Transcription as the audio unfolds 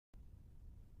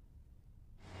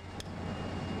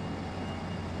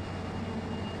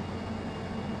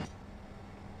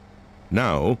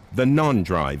Now, the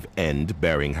non-drive end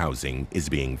bearing housing is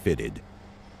being fitted.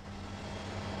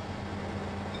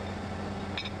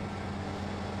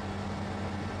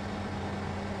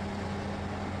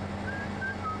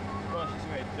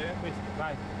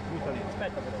 Vai, butta lì.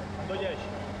 Aspetta però, quando riesci.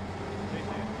 Sì,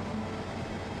 sì.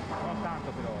 Non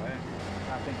tanto però,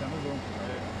 Attenta, non rompi.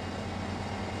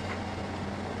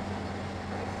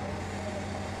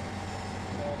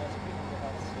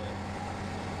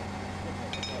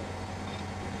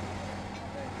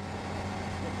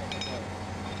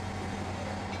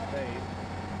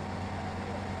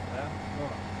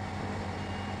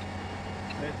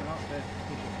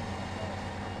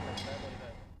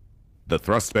 The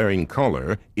thrust-bearing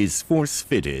collar is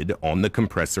force-fitted on the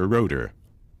compressor rotor.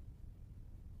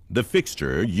 The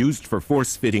fixture used for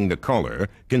force-fitting the collar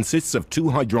consists of 2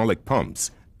 hydraulic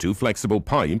pumps, 2 flexible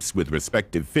pipes with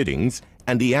respective fittings,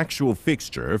 and the actual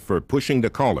fixture for pushing the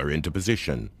collar into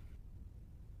position.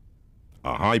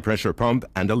 A high-pressure pump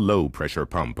and a low-pressure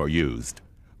pump are used.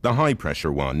 The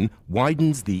high-pressure one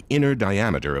widens the inner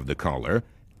diameter of the collar,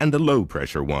 and the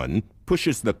low-pressure one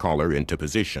pushes the collar into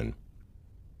position.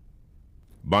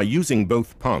 By using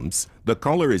both pumps, the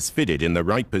collar is fitted in the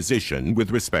right position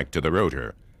with respect to the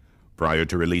rotor. Prior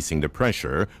to releasing the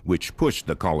pressure, which pushed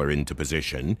the collar into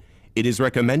position, it is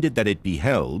recommended that it be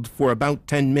held for about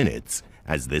 10 minutes,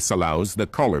 as this allows the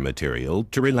collar material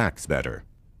to relax better.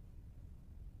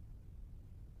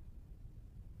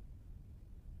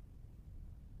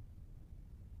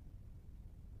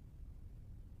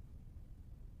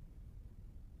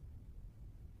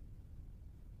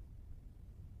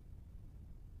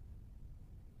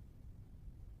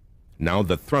 Now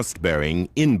the thrust-bearing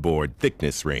inboard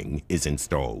thickness ring is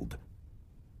installed.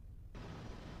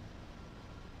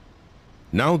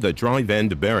 Now the drive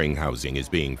end bearing housing is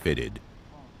being fitted.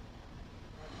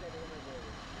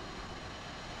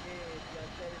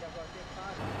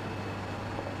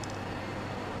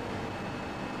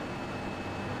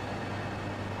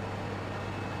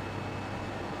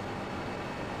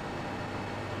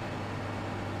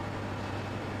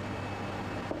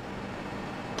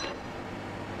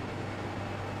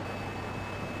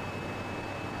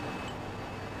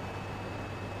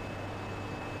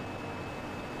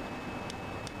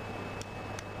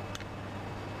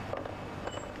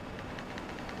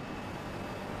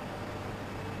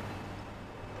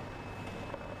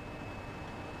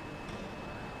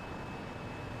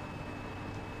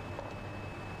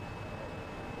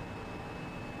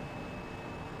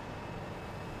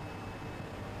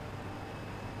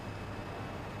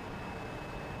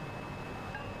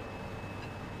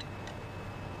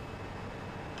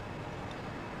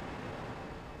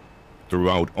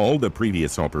 Throughout all the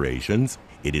previous operations,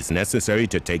 it is necessary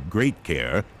to take great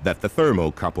care that the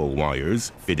thermocouple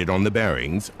wires fitted on the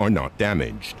bearings are not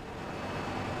damaged.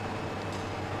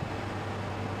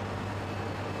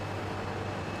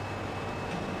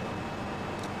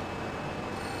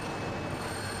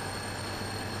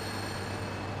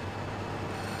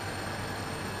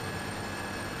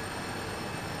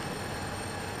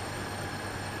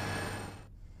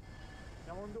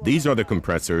 These are the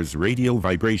compressor's radial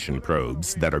vibration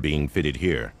probes that are being fitted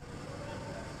here.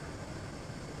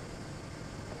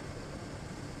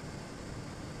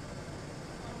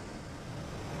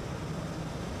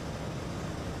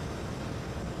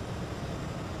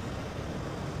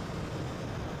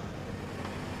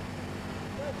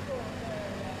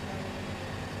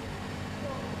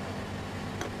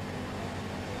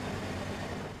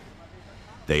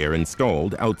 They are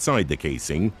installed outside the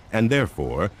casing and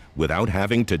therefore without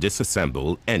having to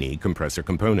disassemble any compressor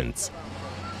components.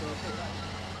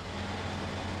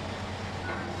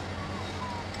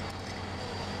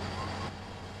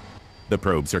 The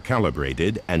probes are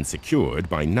calibrated and secured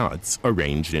by nuts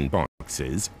arranged in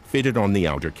boxes fitted on the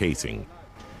outer casing.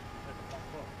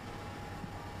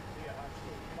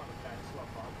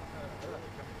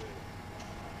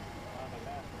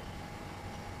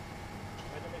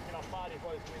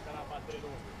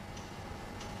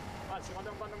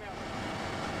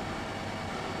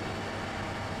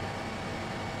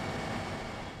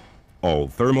 All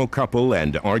thermocouple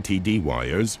and RTD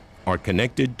wires are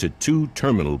connected to 2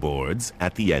 terminal boards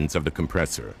at the ends of the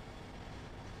compressor.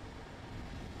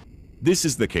 This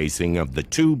is the casing of the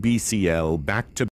 2BCL back-to-back